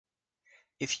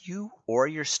If you or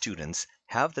your students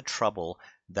have the trouble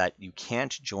that you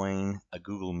can't join a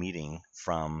Google Meeting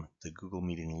from the Google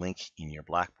Meeting link in your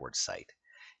Blackboard site,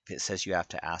 if it says you have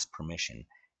to ask permission,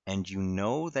 and you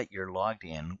know that you're logged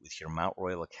in with your Mount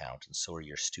Royal account and so are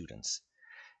your students,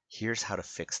 here's how to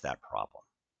fix that problem.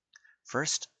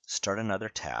 First, start another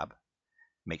tab.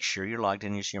 Make sure you're logged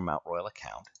in using your Mount Royal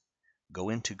account. Go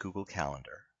into Google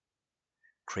Calendar.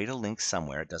 Create a link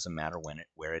somewhere, it doesn't matter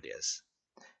where it is.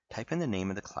 Type in the name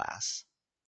of the class.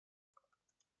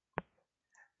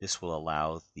 This will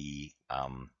allow the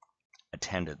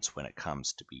attendance when it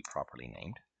comes to be properly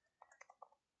named.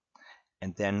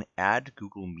 And then add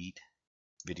Google Meet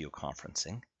video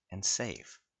conferencing and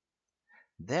save.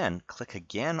 Then click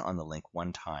again on the link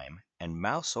one time and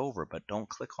mouse over, but don't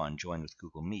click on Join with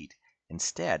Google Meet.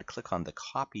 Instead, click on the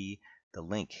Copy the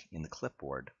Link in the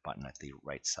Clipboard button at the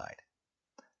right side.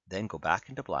 Then go back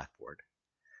into Blackboard,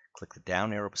 click the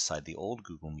down arrow beside the old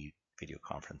Google Meet video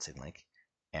conferencing link,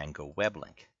 and go Web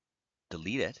Link.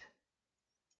 Delete it,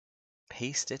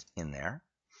 paste it in there,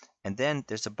 and then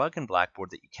there's a bug in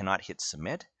Blackboard that you cannot hit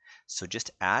Submit, so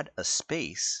just add a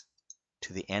space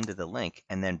to the end of the link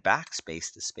and then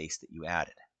backspace the space that you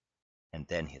added, and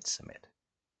then hit Submit.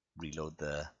 Reload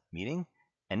the meeting,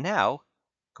 and now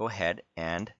go ahead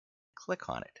and click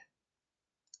on it.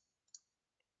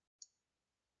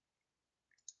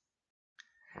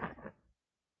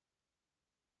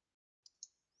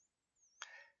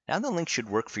 Now the link should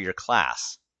work for your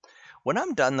class. When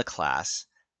I'm done the class,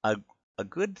 a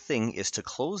good thing is to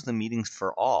close the meetings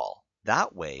for all.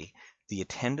 That way, the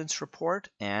attendance report,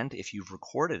 and if you've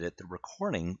recorded it, the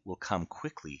recording will come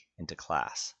quickly into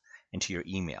class, into your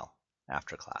email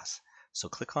after class. So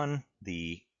click on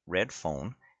the red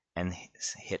phone and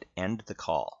hit End the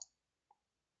Call.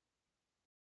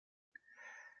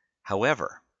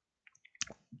 However,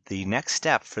 the next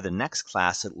step for the next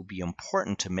class, it will be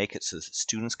important to make it so that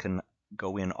students can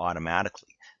go in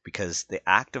automatically, because the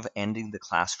act of ending the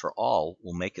class for all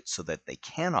will make it so that they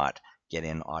cannot get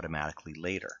in automatically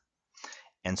later.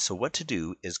 And so what to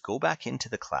do is go back into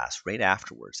the class right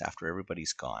afterwards, after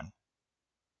everybody's gone.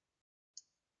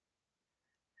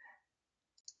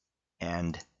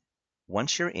 And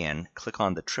once you're in, click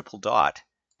on the triple dot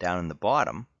down in the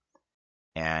bottom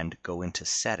and go into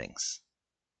Settings.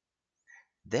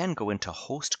 Then go into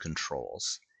Host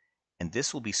Controls, and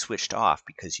this will be switched off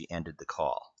because you ended the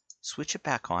call. Switch it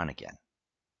back on again.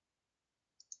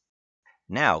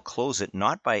 Now close it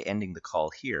not by ending the call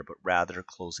here, but rather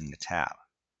closing the tab.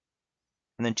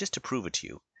 And then just to prove it to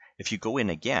you, if you go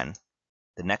in again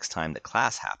the next time the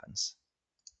class happens,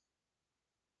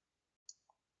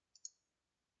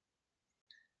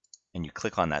 and you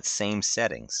click on that same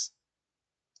settings,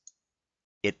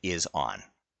 it is on,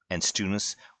 and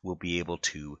students will be able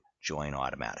to join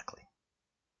automatically.